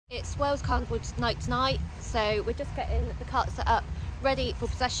Wales Carnival night tonight, so we're just getting the cart set up ready for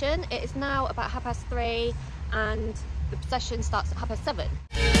procession. It is now about 3:30 and the procession starts at 7:30.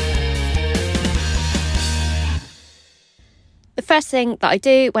 The first thing that I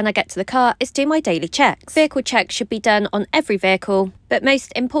do when I get to the car is do my daily checks. Vehicle checks should be done on every vehicle, but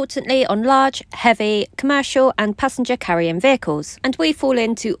most importantly on large, heavy, commercial and passenger carrying vehicles. And we fall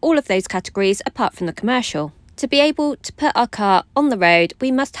into all of those categories apart from the commercial. To be able to put our car on the road,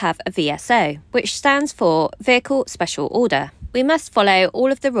 we must have a VSO, which stands for Vehicle Special Order. We must follow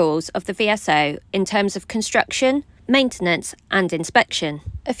all of the rules of the VSO in terms of construction, maintenance and inspection.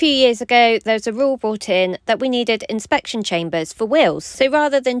 A few years ago, there was a rule brought in that we needed inspection chambers for wheels. So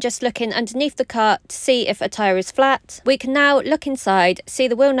rather than just looking underneath the car to see if a tyre is flat, we can now look inside, see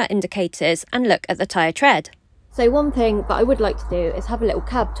the wheel nut indicators and look at the tyre tread. So one thing that I would like to do is have a little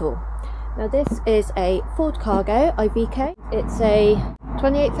cab tour. Now this is a Ford Cargo IVK. It's a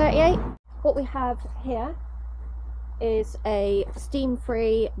 2838. What we have here is a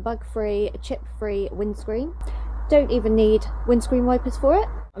steam-free, bug-free, chip-free windscreen. Don't even need windscreen wipers for it.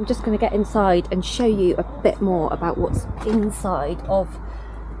 I'm just going to get inside and show you a bit more about what's inside of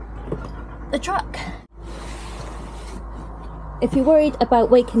the truck. If you're worried about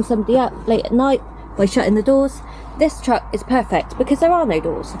waking somebody up late at night by shutting the doors, this truck is perfect because there are no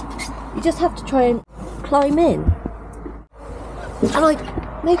doors. You just have to try and climb in. And I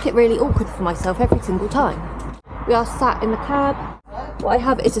make it really awkward for myself every single time. We are sat in the cab. What I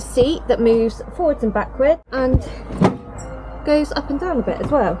have is a seat that moves forwards and backwards and goes up and down a bit as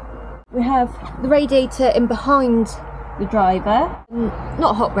well. We have the radiator in behind the driver.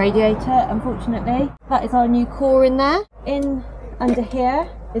 Not a hot radiator, unfortunately. That is our new core in there. In under here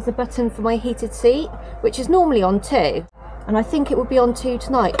is a button for my heated seat, which is normally on 2. And I think it will be on 2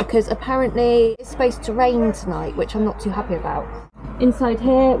 tonight because apparently it's supposed to rain tonight, which I'm not too happy about. Inside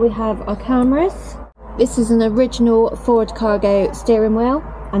here we have our cameras. This is an original Ford Cargo steering wheel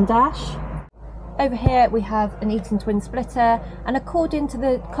and dash. Over here we have an Eaton twin splitter, and according to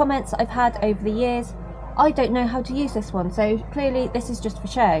the comments I've had over the years, I don't know how to use this one, so clearly this is just for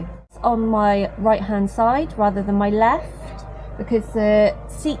show. It's on my right hand side rather than my left because the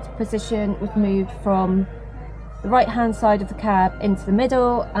seat position was moved from the right hand side of the cab into the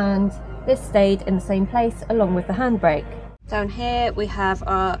middle, and this stayed in the same place along with the handbrake. Down here we have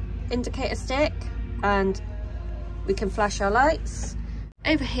our indicator stick and we can flash our lights.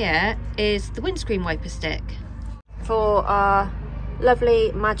 Over here is the windscreen wiper stick for our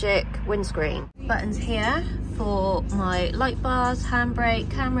lovely magic windscreen. Buttons here for my light bars, handbrake,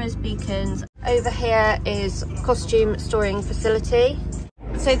 cameras, beacons. Over here is costume storing facility.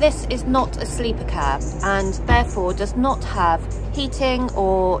 So this is not a sleeper cab and therefore does not have heating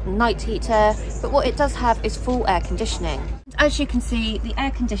or night heater, but what it does have is full air conditioning. As you can see, the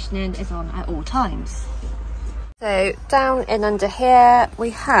air conditioning is on at all times. So down in under here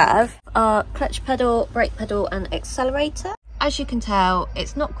we have our clutch pedal, brake pedal and accelerator. As you can tell,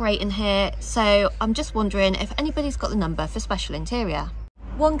 it's not great in here, so I'm just wondering if anybody's got the number for special interior.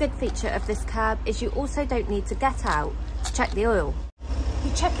 One good feature of this cab is you also don't need to get out to check the oil.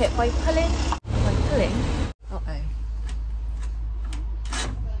 You check it by pulling. Uh-oh.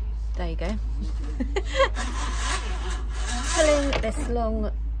 There you go. Pulling this long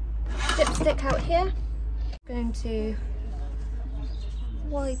dipstick out here. I'm going to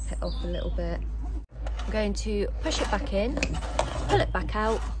wipe it off a little bit. I'm going to push it back in, pull it back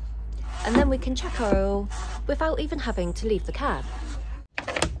out, and then we can check our oil without even having to leave the cab.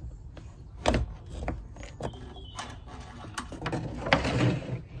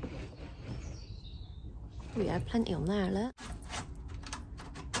 We have plenty on there, look.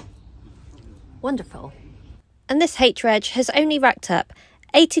 Wonderful. And this H-Reg has only racked up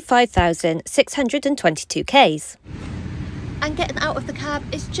 85,622 Ks. And getting out of the cab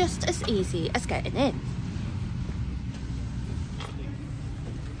is just as easy as getting in.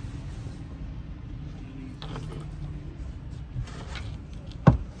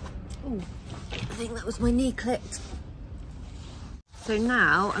 Ooh, I think that was my knee clipped. So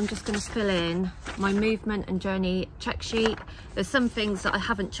now I'm just going to fill in my movement and journey check sheet. There's some things that I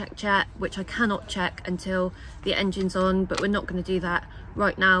haven't checked yet, which I cannot check until the engine's on, but we're not going to do that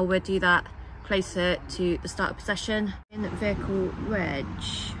right now. We'll do that closer to the start of procession. In vehicle reg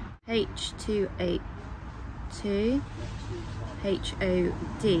H282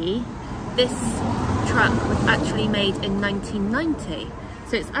 HOD. This truck was actually made in 1990,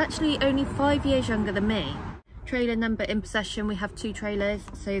 so it's actually only 5 years younger than me. Trailer number in possession, we have 2 trailers,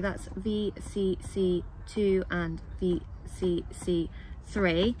 so that's VCC2 and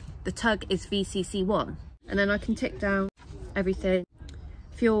VCC3. The tug is VCC1, and then I can tick down everything.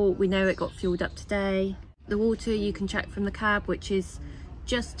 Fuel, we know it got fueled up today. The water you can check from the cab, which is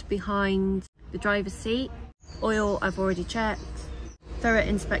just behind the driver's seat. Oil I've already checked. Thorough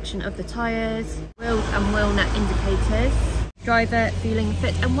inspection of the tyres, wheels and wheel nut indicators. Driver feeling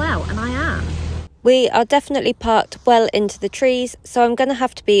fit and well, and I am. We are definitely parked well into the trees, so I'm going to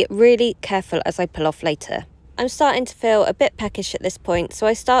have to be really careful as I pull off later. I'm starting to feel a bit peckish at this point, so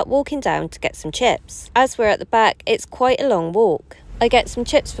I start walking down to get some chips. As we're at the back, it's quite a long walk. I get some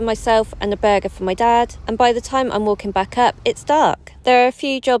chips for myself and a burger for my dad, and by the time I'm walking back up, it's dark. There are a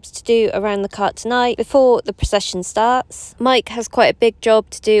few jobs to do around the cart tonight before the procession starts. Mike has quite a big job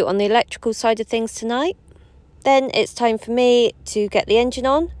to do on the electrical side of things tonight. Then it's time for me to get the engine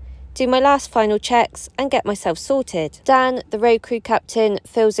on, do my last final checks and get myself sorted. Dan, the road crew captain,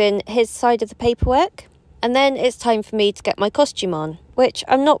 fills in his side of the paperwork. And then it's time for me to get my costume on, which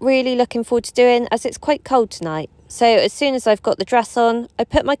I'm not really looking forward to doing as it's quite cold tonight. So as soon as I've got the dress on, I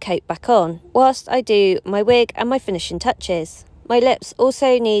put my coat back on, whilst I do my wig and my finishing touches. My lips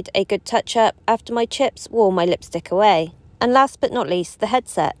also need a good touch up after my chips wore my lipstick away. And last but not least, the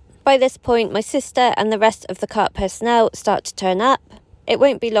headset. By this point, my sister and the rest of the cart personnel start to turn up. It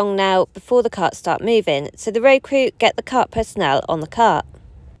won't be long now before the carts start moving, so the road crew get the cart personnel on the cart.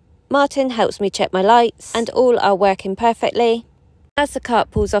 Martin helps me check my lights, and all are working perfectly. As the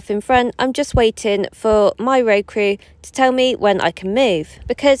cart pulls off in front, I'm just waiting for my road crew to tell me when I can move.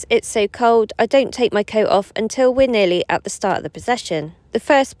 Because it's so cold, I don't take my coat off until we're nearly at the start of the procession. The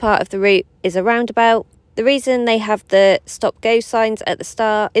first part of the route is a roundabout. The reason they have the stop-go signs at the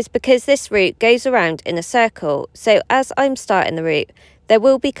start is because this route goes around in a circle, so as I'm starting the route, there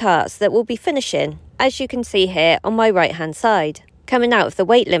will be carts that will be finishing, as you can see here on my right-hand side, coming out of the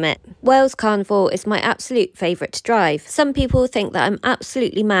weight limit. Wales Carnival is my absolute favourite to drive. Some people think that I'm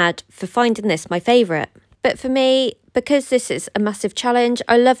absolutely mad for finding this my favourite. But for me, because this is a massive challenge,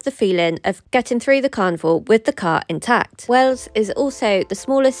 I love the feeling of getting through the carnival with the cart intact. Wales is also the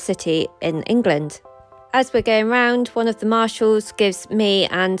smallest city in England. As we're going round, one of the marshals gives me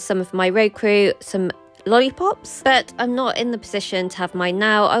and some of my road crew some lollipops, but I'm not in the position to have mine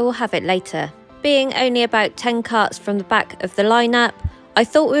now. I will have it later. Being only about 10 carts from the back of the lineup, I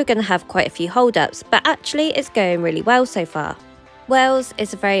thought we were going to have quite a few hold-ups, but actually it's going really well so far. Wales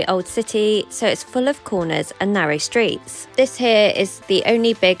is a very old city, so it's full of corners and narrow streets. This here is the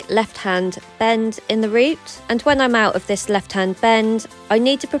only big left-hand bend in the route, and when I'm out of this left-hand bend, I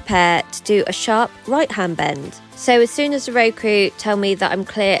need to prepare to do a sharp right-hand bend. So as soon as the road crew tell me that I'm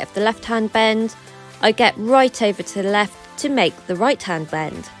clear of the left-hand bend, I get right over to the left to make the right-hand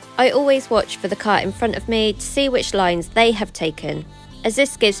bend. I always watch for the cart in front of me to see which lines they have taken, as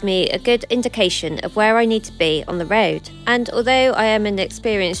this gives me a good indication of where I need to be on the road. And although I am an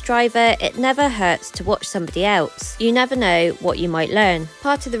experienced driver, it never hurts to watch somebody else. You never know what you might learn.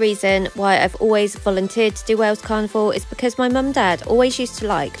 Part of the reason why I've always volunteered to do Wales Carnival is because my mum and dad always used to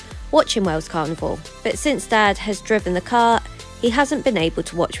like watching Wales Carnival. But since dad has driven the cart, he hasn't been able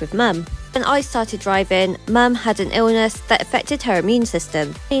to watch with mum. When I started driving, mum had an illness that affected her immune system.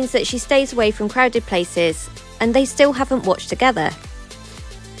 It means that she stays away from crowded places, and they still haven't watched together.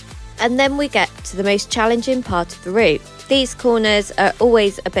 And then we get to the most challenging part of the route. These corners are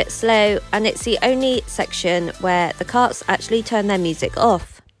always a bit slow, and it's the only section where the carts actually turn their music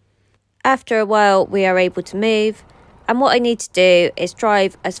off. After a while, we are able to move, and what I need to do is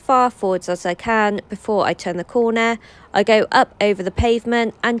drive as far forwards as I can before I turn the corner. I go up over the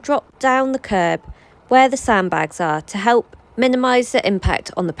pavement and drop down the curb where the sandbags are to help minimise the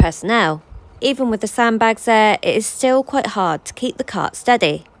impact on the personnel. Even with the sandbags there, it is still quite hard to keep the cart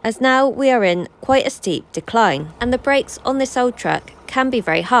steady, as now we are in quite a steep decline, and the brakes on this old truck can be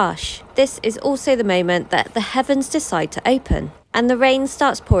very harsh. This is also the moment that the heavens decide to open, and the rain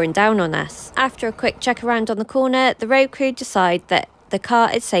starts pouring down on us. After a quick check around on the corner, the road crew decide that the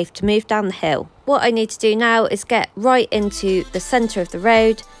car is safe to move down the hill. What I need to do now is get right into the centre of the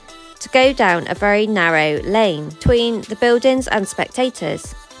road to go down a very narrow lane between the buildings and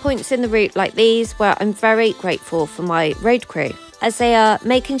spectators. Points in the route like these where I'm very grateful for my road crew, as they are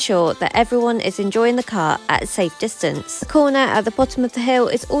making sure that everyone is enjoying the car at a safe distance. The corner at the bottom of the hill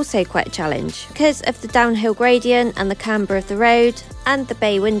is also quite a challenge because of the downhill gradient and the camber of the road and the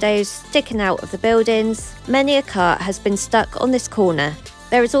bay windows sticking out of the buildings. Many a car has been stuck on this corner.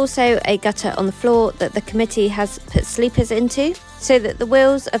 There is also a gutter on the floor that the committee has put sleepers into so that the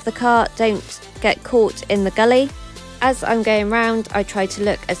wheels of the car don't get caught in the gully. As I'm going round, I try to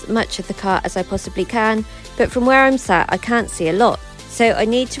look as much of the car as I possibly can, but from where I'm sat I can't see a lot, so I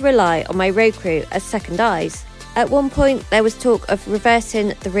need to rely on my road crew as second eyes. At one point there was talk of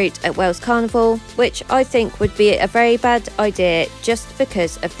reversing the route at Wales Carnival, which I think would be a very bad idea just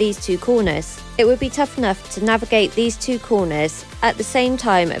because of these two corners. It would be tough enough to navigate these two corners at the same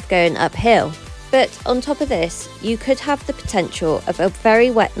time of going uphill. But on top of this, you could have the potential of a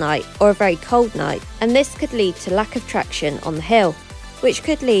very wet night or a very cold night, and this could lead to lack of traction on the hill, which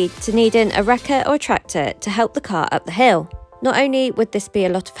could lead to needing a wrecker or a tractor to help the car up the hill. Not only would this be a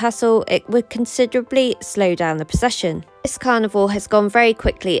lot of hassle, it would considerably slow down the procession. This carnival has gone very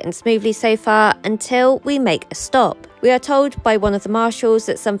quickly and smoothly so far until we make a stop. We are told by one of the marshals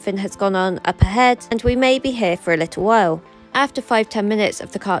that something has gone on up ahead and we may be here for a little while. After 5-10 minutes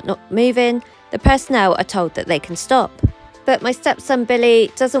of the cart not moving, the personnel are told that they can stop. But my stepson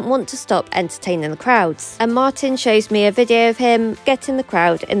Billy doesn't want to stop entertaining the crowds, and Martin shows me a video of him getting the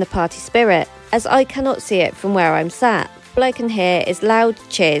crowd in the party spirit, as I cannot see it from where I'm sat. All I can hear is loud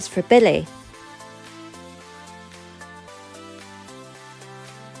cheers for Billy.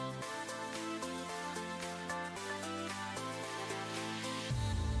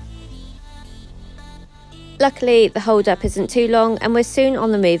 Luckily, the hold-up isn't too long and we're soon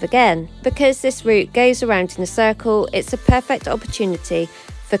on the move again. Because this route goes around in a circle, it's a perfect opportunity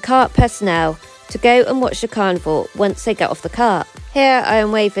for cart personnel to go and watch the carnival once they get off the cart. Here I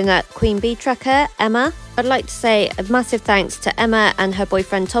am waving at Queen Bee Tracker, Emma. I'd like to say a massive thanks to Emma and her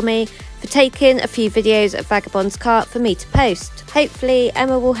boyfriend Tommy for taking a few videos of Vagabond's cart for me to post. Hopefully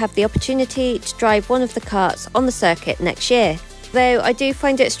Emma will have the opportunity to drive one of the carts on the circuit next year. Though I do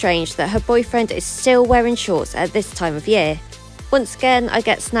find it strange that her boyfriend is still wearing shorts at this time of year. Once again, I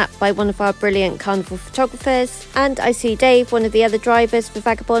get snapped by one of our brilliant carnival photographers, and I see Dave, one of the other drivers for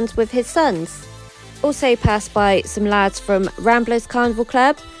Vagabonds, with his sons. Also passed by some lads from Ramblers Carnival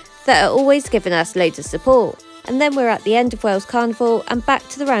Club that are always giving us loads of support. And then we're at the end of Wales Carnival and back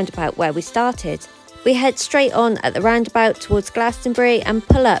to the roundabout where we started. We head straight on at the roundabout towards Glastonbury and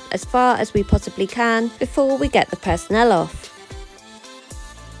pull up as far as we possibly can before we get the personnel off.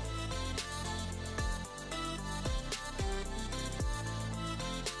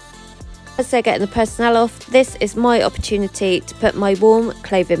 As they're getting the personnel off, this is my opportunity to put my warm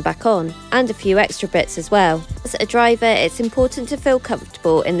clothing back on, and a few extra bits as well. As a driver, it's important to feel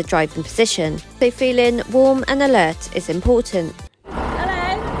comfortable in the driving position, so feeling warm and alert is important.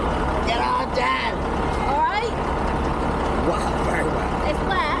 Hello. Get on down. Alright? Wow, very well. It's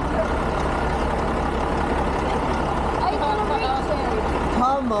wet. Are you going to reach?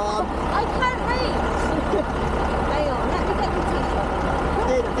 Come on. I can't reach. Hang on, let me get the t-shirt.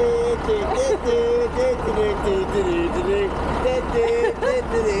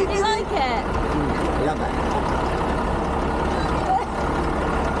 You like it? Love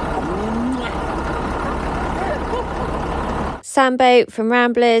it. Sambo from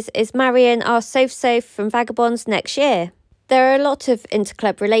Ramblers is marrying our Soph from Vagabonds next year. There are a lot of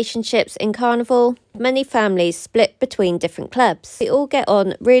inter-club relationships in Carnival. Many families split between different clubs. We all get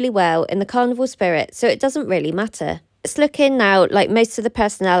on really well in the Carnival spirit, so it doesn't really matter. It's looking now like most of the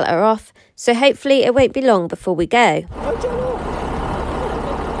personnel are off, so hopefully it won't be long before we go.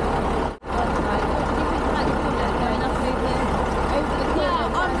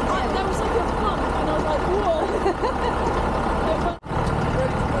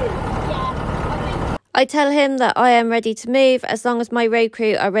 I tell him that I am ready to move as long as my road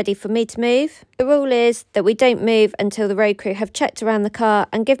crew are ready for me to move. The rule is that we don't move until the road crew have checked around the car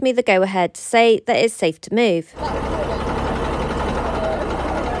and give me the go-ahead to say that it's safe to move.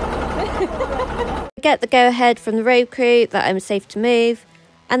 I get the go-ahead from the road crew that I'm safe to move,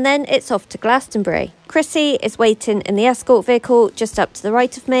 and then it's off to Glastonbury. Chrissy is waiting in the escort vehicle just up to the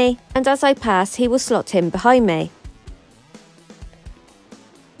right of me, and as I pass he will slot in behind me.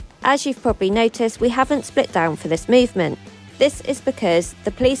 As you've probably noticed, we haven't split down for this movement. This is because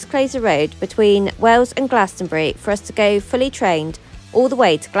the police close a road between Wales and Glastonbury for us to go fully trained all the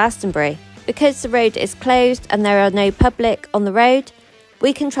way to Glastonbury. Because the road is closed and there are no public on the road,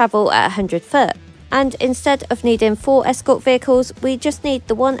 we can travel at 100 foot. And instead of needing 4 escort vehicles, we just need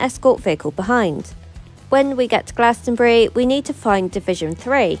the 1 escort vehicle behind. When we get to Glastonbury, we need to find Division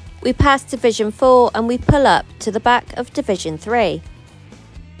 3. We pass Division 4 and we pull up to the back of Division 3.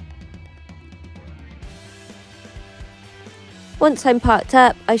 Once I'm parked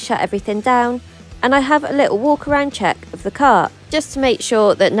up, I shut everything down and I have a little walk around check of the cart, just to make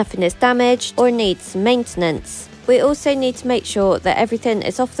sure that nothing is damaged or needs some maintenance. We also need to make sure that everything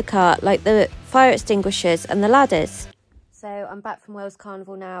is off the cart, like the fire extinguishers and the ladders. So I'm back from Wales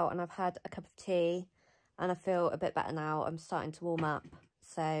Carnival now and I've had a cup of tea and I feel a bit better now. I'm starting to warm up.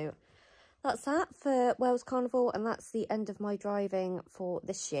 So That's that for Wales Carnival, and that's the end of my driving for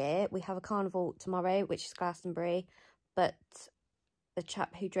this year. We have a carnival tomorrow, which is Glastonbury, but the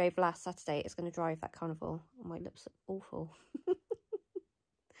chap who drove last Saturday is going to drive that carnival. Oh, my lips are awful.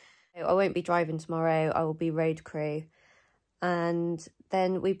 I won't be driving tomorrow. I will be road crew. And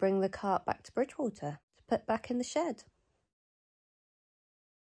then we bring the cart back to Bridgewater to put back in the shed.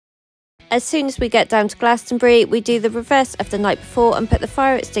 As soon as we get down to Glastonbury, we do the reverse of the night before and put the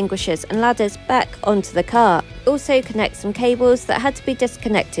fire extinguishers and ladders back onto the cart. Also connect some cables that had to be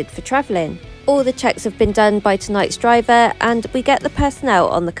disconnected for travelling. All the checks have been done by tonight's driver and we get the personnel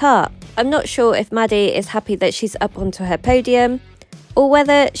on the cart. I'm not sure if Maddie is happy that she's up onto her podium or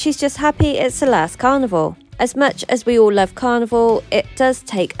whether she's just happy it's the last carnival. As much as we all love carnival, it does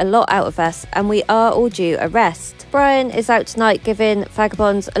take a lot out of us and we are all due a rest. Brian is out tonight giving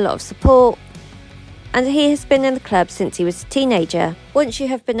Vagabonds a lot of support and he has been in the club since he was a teenager. Once you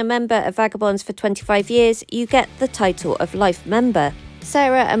have been a member of Vagabonds for 25 years, you get the title of Life Member.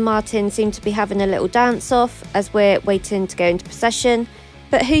 Sarah and Martin seem to be having a little dance off as we're waiting to go into procession,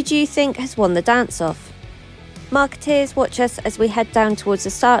 but who do you think has won the dance off? Marketeers watch us as we head down towards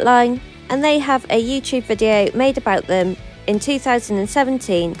the start line, and they have a YouTube video made about them in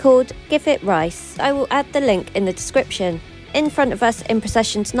 2017 called Give It Rice. I will add the link in the description. In front of us in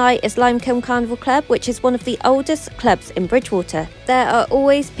procession tonight is Limecombe Carnival Club, which is one of the oldest clubs in Bridgewater. There are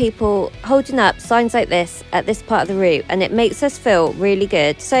always people holding up signs like this at this part of the route and it makes us feel really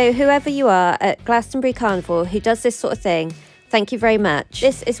good. So whoever you are at Glastonbury Carnival who does this sort of thing, thank you very much.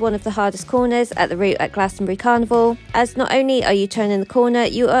 This is one of the hardest corners at the route at Glastonbury Carnival, as not only are you turning the corner,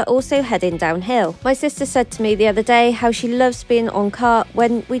 you are also heading downhill. My sister said to me the other day how she loves being on cart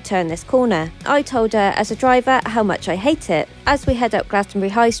when we turn this corner. I told her as a driver how much I hate it. As we head up Glastonbury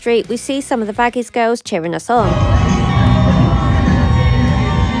High Street, we see some of the Vaggies girls cheering us on.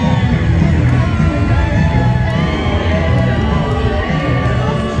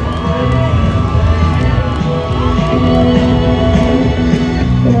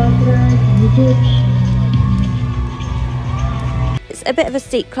 It's a bit of a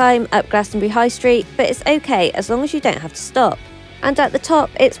steep climb up Glastonbury High Street, but it's okay as long as you don't have to stop. And at the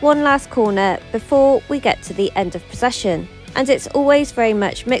top, it's one last corner before we get to the end of procession. And it's always very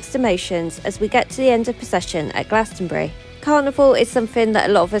much mixed emotions as we get to the end of procession at Glastonbury. Carnival is something that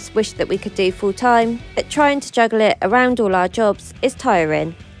a lot of us wish that we could do full time, but trying to juggle it around all our jobs is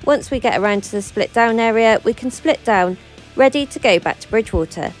tiring. Once we get around to the split down area, we can split down, ready to go back to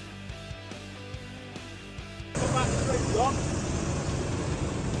Bridgewater.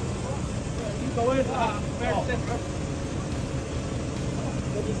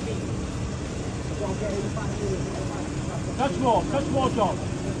 Touch more, John.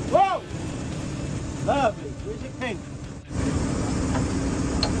 Whoa! Lovely. Where's your pink?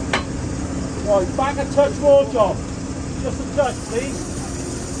 Right, back a touch more, John. Just a touch, please.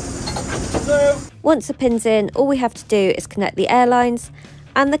 Once the pin's in, all we have to do is connect the airlines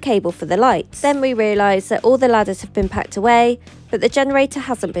and the cable for the lights. Then we realise that all the ladders have been packed away, but the generator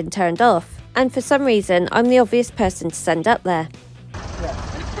hasn't been turned off. And for some reason, I'm the obvious person to send up there.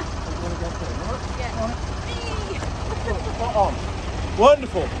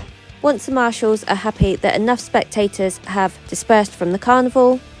 Wonderful. Once the marshals are happy that enough spectators have dispersed from the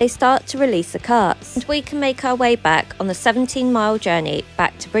carnival, they start to release the carts. And we can make our way back on the 17-mile journey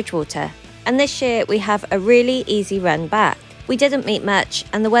back to Bridgewater. And this year we have a really easy run back. We didn't meet much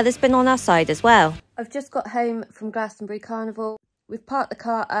and the weather's been on our side as well. I've just got home from Glastonbury Carnival. We've parked the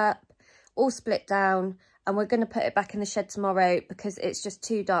cart up, all split down, and we're going to put it back in the shed tomorrow because it's just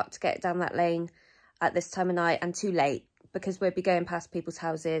too dark to get down that lane at this time of night and too late because we'll be going past people's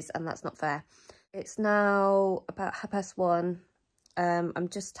houses and that's not fair. It's now about 1:30. I'm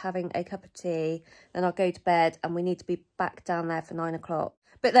just having a cup of tea, then I'll go to bed and we need to be back down there for 9 o'clock.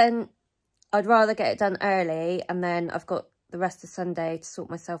 But then I'd rather get it done early and then I've got the rest of Sunday to sort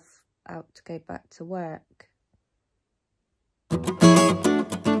myself out to go back to work.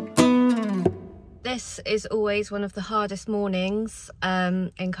 This is always one of the hardest mornings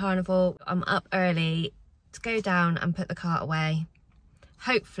in Carnival. I'm up early to go down and put the cart away.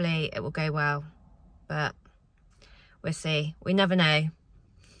 Hopefully it will go well, but we'll see. We never know.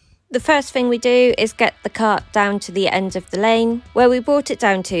 The first thing we do is get the cart down to the end of the lane where we brought it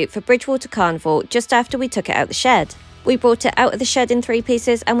down to for Bridgewater Carnival just after we took it out the shed. We brought it out of the shed in 3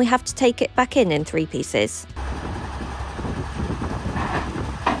 pieces and we have to take it back in 3 pieces.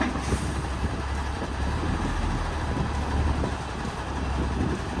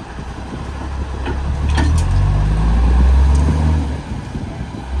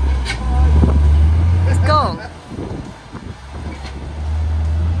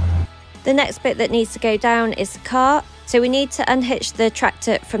 The next bit that needs to go down is the cart. So we need to unhitch the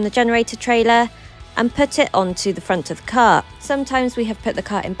tractor from the generator trailer and put it onto the front of the cart. Sometimes we have put the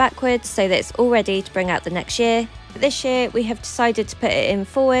cart in backwards so that it's all ready to bring out the next year. But this year we have decided to put it in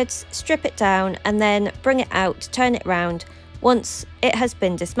forwards, strip it down and then bring it out, turn it round once it has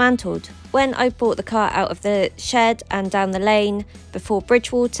been dismantled. When I brought the cart out of the shed and down the lane before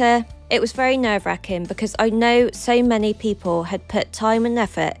Bridgewater, it was very nerve-wracking because I know so many people had put time and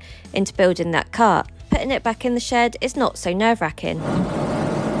effort into building that cart. Putting it back in the shed is not so nerve-wracking.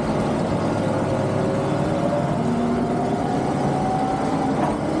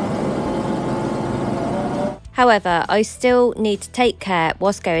 However, I still need to take care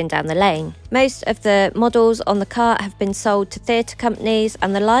whilst going down the lane. Most of the models on the cart have been sold to theatre companies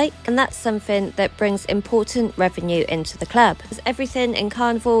and the like, and that's something that brings important revenue into the club, as everything in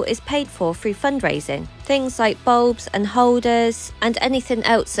Carnival is paid for through fundraising. Things like bulbs and holders and anything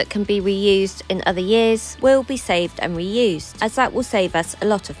else that can be reused in other years will be saved and reused, as that will save us a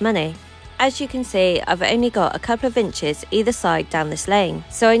lot of money. As you can see, I've only got a couple of inches either side down this lane,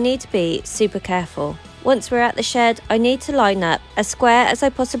 so I need to be super careful. Once we're at the shed, I need to line up as square as I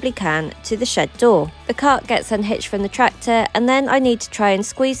possibly can to the shed door. The cart gets unhitched from the tractor and then I need to try and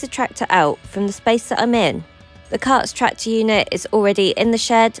squeeze the tractor out from the space that I'm in. The cart's tractor unit is already in the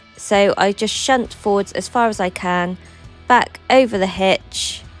shed, so I just shunt forwards as far as I can, back over the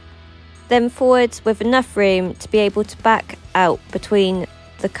hitch, then forwards with enough room to be able to back out between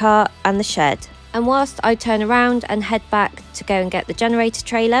the cart and the shed. And whilst I turn around and head back to go and get the generator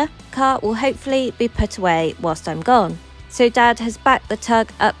trailer, the cart will hopefully be put away whilst I'm gone. So Dad has backed the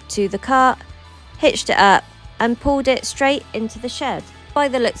tug up to the cart, hitched it up and pulled it straight into the shed. By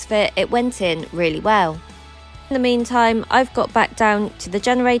the looks of it, it went in really well. In the meantime, I've got back down to the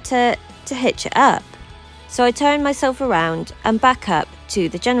generator to hitch it up. So I turn myself around and back up to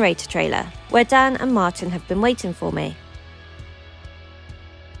the generator trailer, where Dan and Martin have been waiting for me.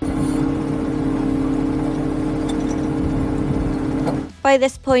 By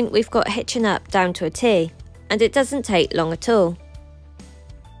this point we've got hitching up down to a T, and it doesn't take long at all.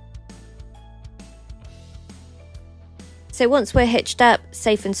 So once we're hitched up,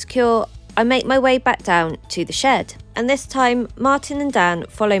 safe and secure, I make my way back down to the shed, and this time Martin and Dan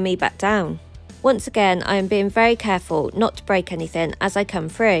follow me back down. Once again, I am being very careful not to break anything as I come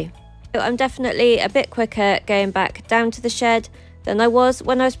through. So I'm definitely a bit quicker going back down to the shed than I was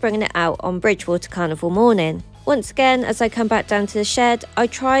when I was bringing it out on Bridgewater Carnival morning. Once again, as I come back down to the shed, I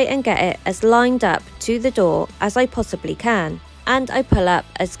try and get it as lined up to the door as I possibly can, and I pull up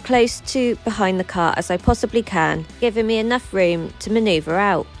as close to behind the cart as I possibly can, giving me enough room to manoeuvre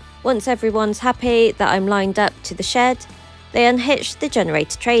out. Once everyone's happy that I'm lined up to the shed, they unhitch the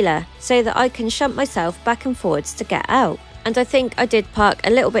generator trailer so that I can shunt myself back and forwards to get out. And I think I did park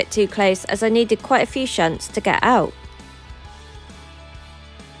a little bit too close as I needed quite a few shunts to get out.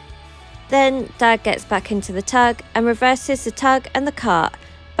 Then Dad gets back into the tug and reverses the tug and the cart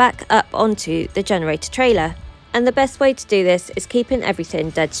back up onto the generator trailer. And the best way to do this is keeping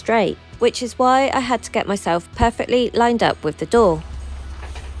everything dead straight, which is why I had to get myself perfectly lined up with the door.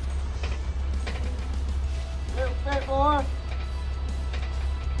 Little bit more.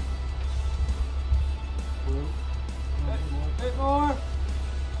 Bit more.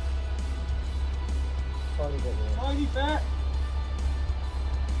 Tiny bit more. Tiny bit.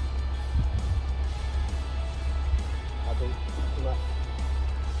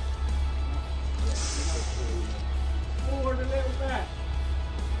 Forward a little bit.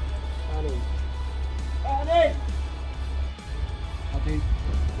 Annie. Annie! I do.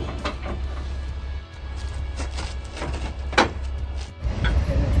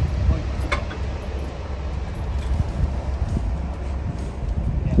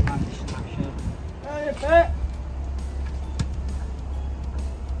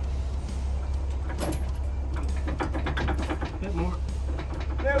 Bit more.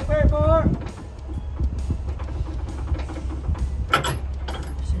 Little bit more.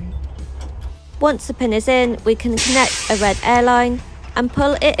 Once the pin is in, we can connect a red airline and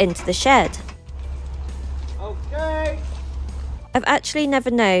pull it into the shed. Okay. I've actually never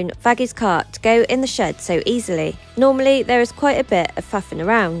known Vaggy's cart to go in the shed so easily. Normally there is quite a bit of faffing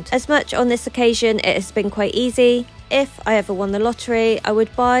around. As much on this occasion it has been quite easy. If I ever won the lottery, I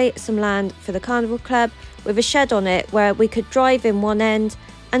would buy some land for the Carnival Club with a shed on it where we could drive in one end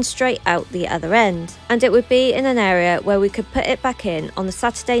and straight out the other end. And it would be in an area where we could put it back in on the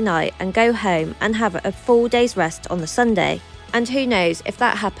Saturday night and go home and have a full day's rest on the Sunday. And who knows, if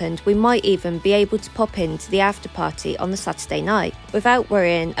that happened, we might even be able to pop into the after party on the Saturday night without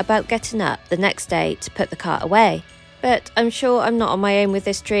worrying about getting up the next day to put the cart away. But I'm sure I'm not on my own with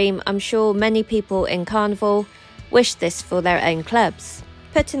this dream. I'm sure many people in Carnival wish this for their own clubs.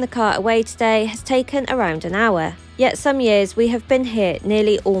 Putting the cart away today has taken around an hour, yet some years we have been here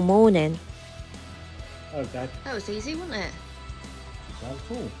nearly all morning. Okay. That was easy, wasn't it? That was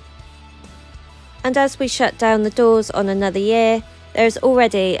cool. And as we shut down the doors on another year, there is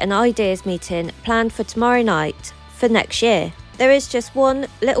already an ideas meeting planned for tomorrow night for next year. There is just one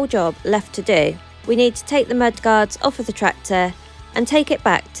little job left to do. We need to take the mudguards off of the tractor and take it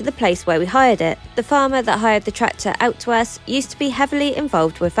back to the place where we hired it. The farmer that hired the tractor out to us used to be heavily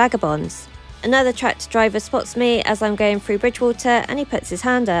involved with vagabonds. Another tractor driver spots me as I'm going through Bridgewater and he puts his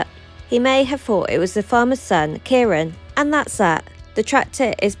hand up. He may have thought it was the farmer's son, Kieran. And that's that. The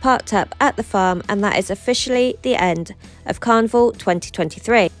tractor is parked up at the farm and that is officially the end of Carnival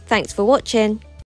 2023. Thanks for watching.